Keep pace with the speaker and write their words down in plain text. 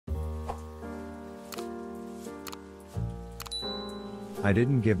I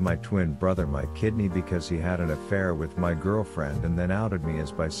didn't give my twin brother my kidney because he had an affair with my girlfriend and then outed me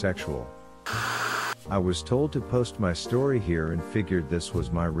as bisexual. I was told to post my story here and figured this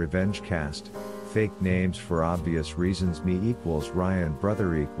was my revenge cast. Fake names for obvious reasons. Me equals Ryan,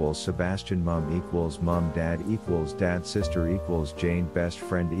 brother equals Sebastian, mom equals mom, dad equals dad, sister equals Jane, best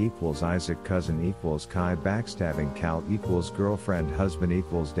friend equals Isaac, cousin equals Kai, backstabbing Cal equals girlfriend, husband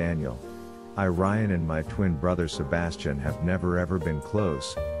equals Daniel. I, Ryan, and my twin brother Sebastian have never ever been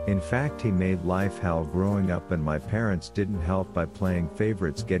close. In fact, he made life hell growing up and my parents didn't help by playing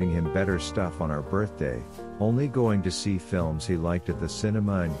favorites, getting him better stuff on our birthday, only going to see films he liked at the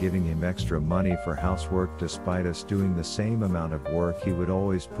cinema, and giving him extra money for housework. Despite us doing the same amount of work, he would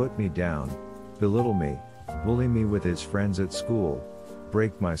always put me down, belittle me, bully me with his friends at school,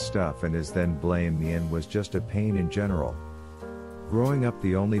 break my stuff, and then blame me, and was just a pain in general. Growing up,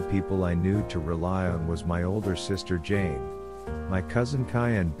 the only people I knew to rely on was my older sister Jane, my cousin Kai,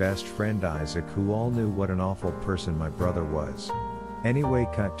 and best friend Isaac, who all knew what an awful person my brother was. Anyway,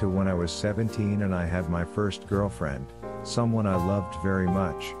 cut to when I was 17 and I had my first girlfriend, someone I loved very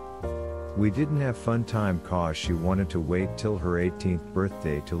much. We didn't have fun time cause she wanted to wait till her 18th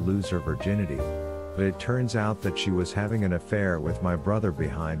birthday to lose her virginity. But it turns out that she was having an affair with my brother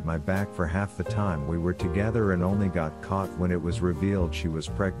behind my back for half the time we were together, and only got caught when it was revealed she was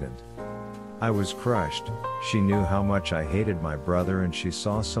pregnant. I was crushed. She knew how much I hated my brother and she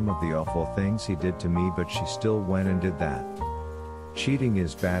saw some of the awful things he did to me, but she still went and did that. Cheating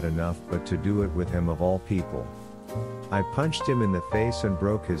is bad enough, but to do it with him of all people. I punched him in the face and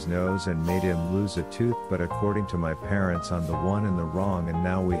broke his nose and made him lose a tooth, but according to my parents I'm the one in the wrong, and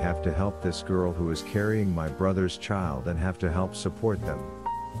now we have to help this girl who is carrying my brother's child and have to help support them.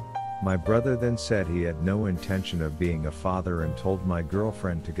 My brother then said he had no intention of being a father and told my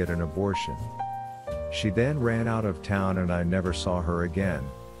girlfriend to get an abortion. She then ran out of town and I never saw her again.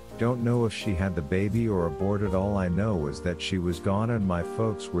 Don't know if she had the baby or aborted. All I know is that she was gone, and my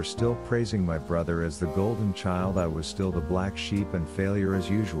folks were still praising my brother as the golden child. I was still the black sheep and failure as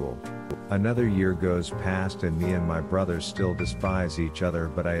usual. Another year goes past and me and my brother still despise each other,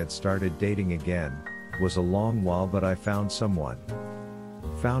 but I had started dating again. Was a long while, but I found someone.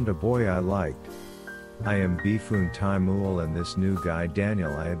 Found a boy I liked. I am Bifun Taimul, and this new guy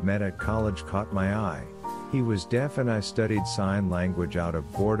Daniel I had met at college caught my eye. He was deaf and I studied sign language out of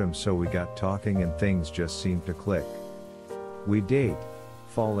boredom, so we got talking and things just seemed to click. We date,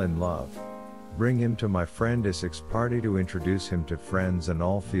 fall in love, bring him to my friend Isaac's party to introduce him to friends, and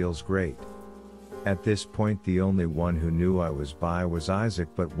all feels great. At this point the only one who knew I was bi was Isaac,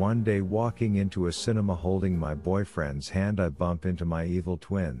 but one day walking into a cinema holding my boyfriend's hand I bump into my evil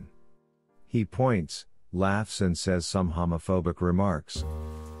twin. He points, laughs and says some homophobic remarks.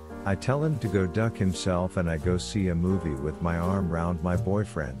 I tell him to go duck himself and I go see a movie with my arm round my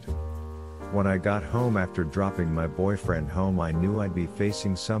boyfriend. When I got home after dropping my boyfriend home, I knew I'd be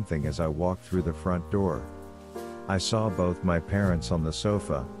facing something as I walked through the front door. I saw both my parents on the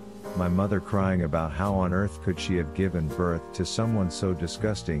sofa, my mother crying about how on earth could she have given birth to someone so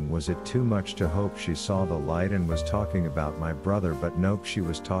disgusting. Was it too much to hope she saw the light and was talking about my brother? But nope, she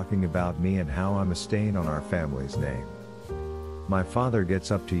was talking about me and how I'm a stain on our family's name. My father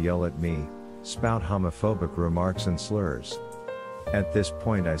gets up to yell at me, spout homophobic remarks and slurs. At this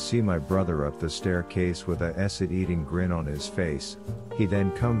point I see my brother up the staircase with a acid-eating grin on his face. He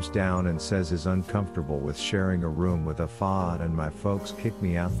then comes down and says he's uncomfortable with sharing a room with a fod, and my folks kick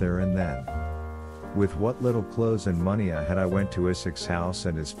me out there and then. With what little clothes and money I had, I went to Isaac's house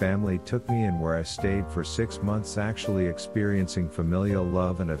and his family took me in, where I stayed for 6 months, actually experiencing familial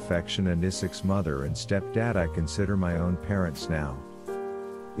love and affection, and Isaac's mother and stepdad I consider my own parents now.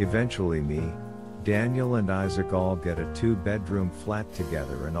 Eventually me, Daniel and Isaac all get a 2-bedroom flat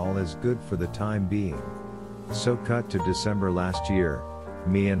together and all is good for the time being. So cut to December last year,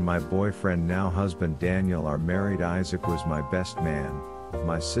 me and my boyfriend, now husband Daniel, are married. Isaac was my best man.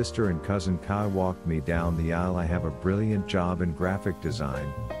 My sister and cousin Kai walked me down the aisle. I have a brilliant job in graphic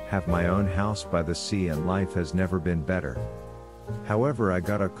design, have my own house by the sea, and life has never been better. However, I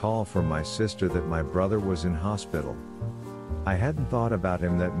got a call from my sister that my brother was in hospital. I hadn't thought about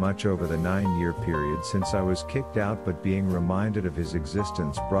him that much over the 9-year period since I was kicked out, but being reminded of his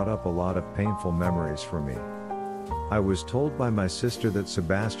existence brought up a lot of painful memories for me. I was told by my sister that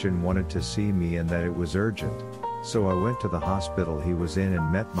Sebastian wanted to see me and that it was urgent. So I went to the hospital he was in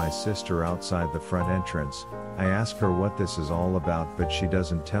and met my sister outside the front entrance. I ask her what this is all about, but she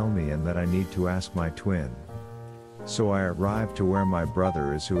doesn't tell me, and that I need to ask my twin. So I arrive to where my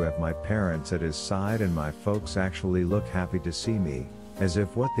brother is, who have my parents at his side, and my folks actually look happy to see me, as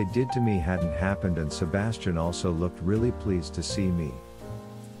if what they did to me hadn't happened, and Sebastian also looked really pleased to see me.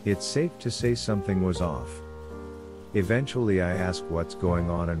 It's safe to say something was off. Eventually I ask what's going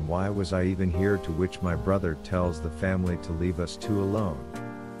on and why was I even here, to which my brother tells the family to leave us two alone.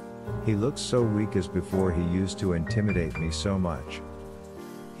 He looks so weak as before he used to intimidate me so much.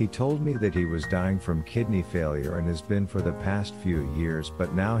 He told me that he was dying from kidney failure and has been for the past few years,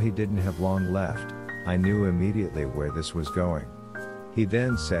 but now he didn't have long left. I knew immediately where this was going. He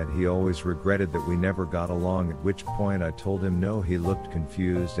then said he always regretted that we never got along, at which point I told him no. He looked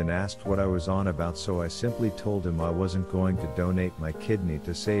confused and asked what I was on about, so I simply told him I wasn't going to donate my kidney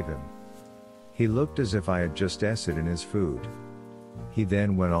to save him. He looked as if I had just acid in his food. He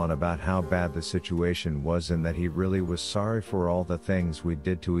then went on about how bad the situation was and that he really was sorry for all the things we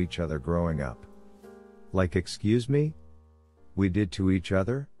did to each other growing up. Like, excuse me? We did to each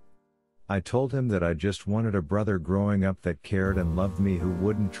other? I told him that I just wanted a brother growing up that cared and loved me, who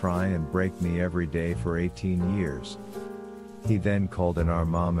wouldn't try and break me every day for 18 years. He then called in our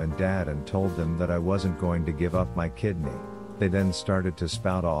mom and dad and told them that I wasn't going to give up my kidney. They then started to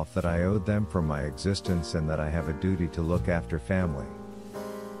spout off that I owed them for my existence and that I have a duty to look after family.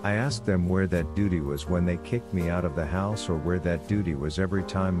 I asked them where that duty was when they kicked me out of the house, or where that duty was every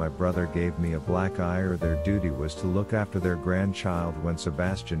time my brother gave me a black eye, or their duty was to look after their grandchild when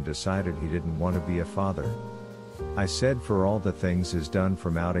Sebastian decided he didn't want to be a father. I said for all the things he's done,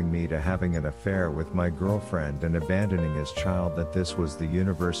 from outing me to having an affair with my girlfriend and abandoning his child, that this was the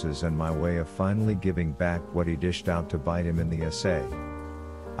universe's and my way of finally giving back what he dished out to bite him in the essay.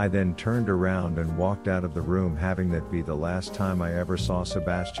 I then turned around and walked out of the room, having that be the last time I ever saw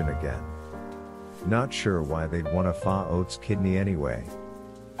Sebastian again. Not sure why they'd want a Fa Oats kidney anyway.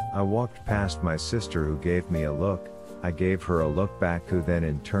 I walked past my sister, who gave me a look. I gave her a look back, who then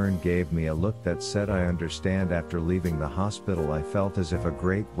in turn gave me a look that said I understand. After leaving the hospital, I felt as if a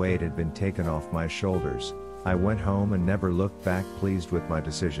great weight had been taken off my shoulders. I went home and never looked back, pleased with my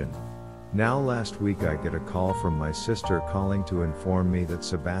decision. Now last week I get a call from my sister calling to inform me that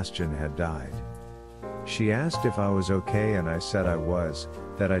Sebastian had died. She asked if I was okay and I said I was,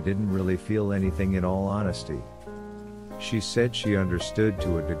 that I didn't really feel anything in all honesty. She said she understood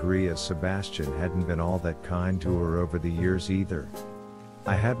to a degree, as Sebastian hadn't been all that kind to her over the years either.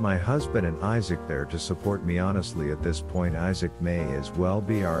 I had my husband and Isaac there to support me. Honestly, at this point Isaac may as well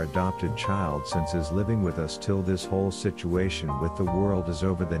be our adopted child, since he's living with us till this whole situation with the world is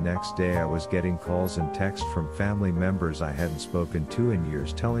over. The next day I was getting calls and texts from family members I hadn't spoken to in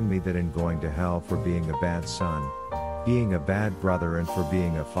years, telling me that I'm going to hell for being a bad son, being a bad brother, and for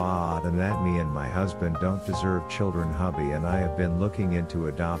being a father, and that me and my husband don't deserve children. Hubby and I have been looking into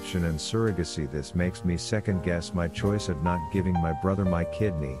adoption and surrogacy. This makes me second guess my choice of not giving my brother my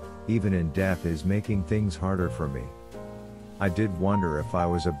kidney, even in death, is making things harder for me. I did wonder if I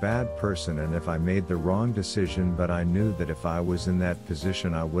was a bad person and if I made the wrong decision, but I knew that if I was in that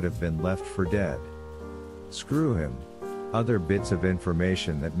position I would have been left for dead. Screw him. Other bits of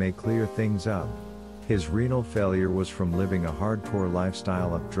information that may clear things up. His renal failure was from living a hardcore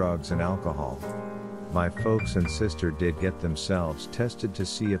lifestyle of drugs and alcohol. My folks and sister did get themselves tested to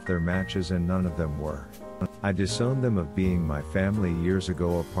see if they're matches, and none of them were. I disowned them of being my family years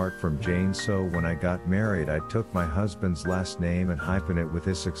ago, apart from Jane, so when I got married I took my husband's last name and hyphened it with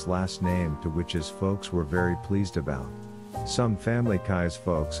Isaac's last name, to which his folks were very pleased about. Some family Kai's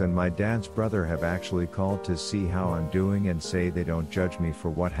folks and my dad's brother have actually called to see how I'm doing and say they don't judge me for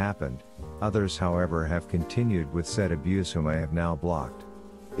what happened. Others, however, have continued with said abuse, whom I have now blocked.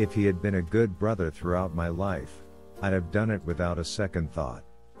 If he had been a good brother throughout my life, I'd have done it without a second thought.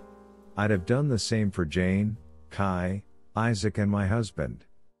 I'd have done the same for Jane, Kai, Isaac and my husband.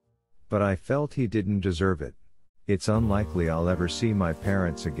 But I felt he didn't deserve it. It's unlikely I'll ever see my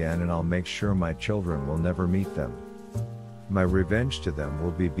parents again, and I'll make sure my children will never meet them. My revenge to them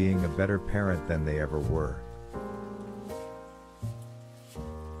will be being a better parent than they ever were.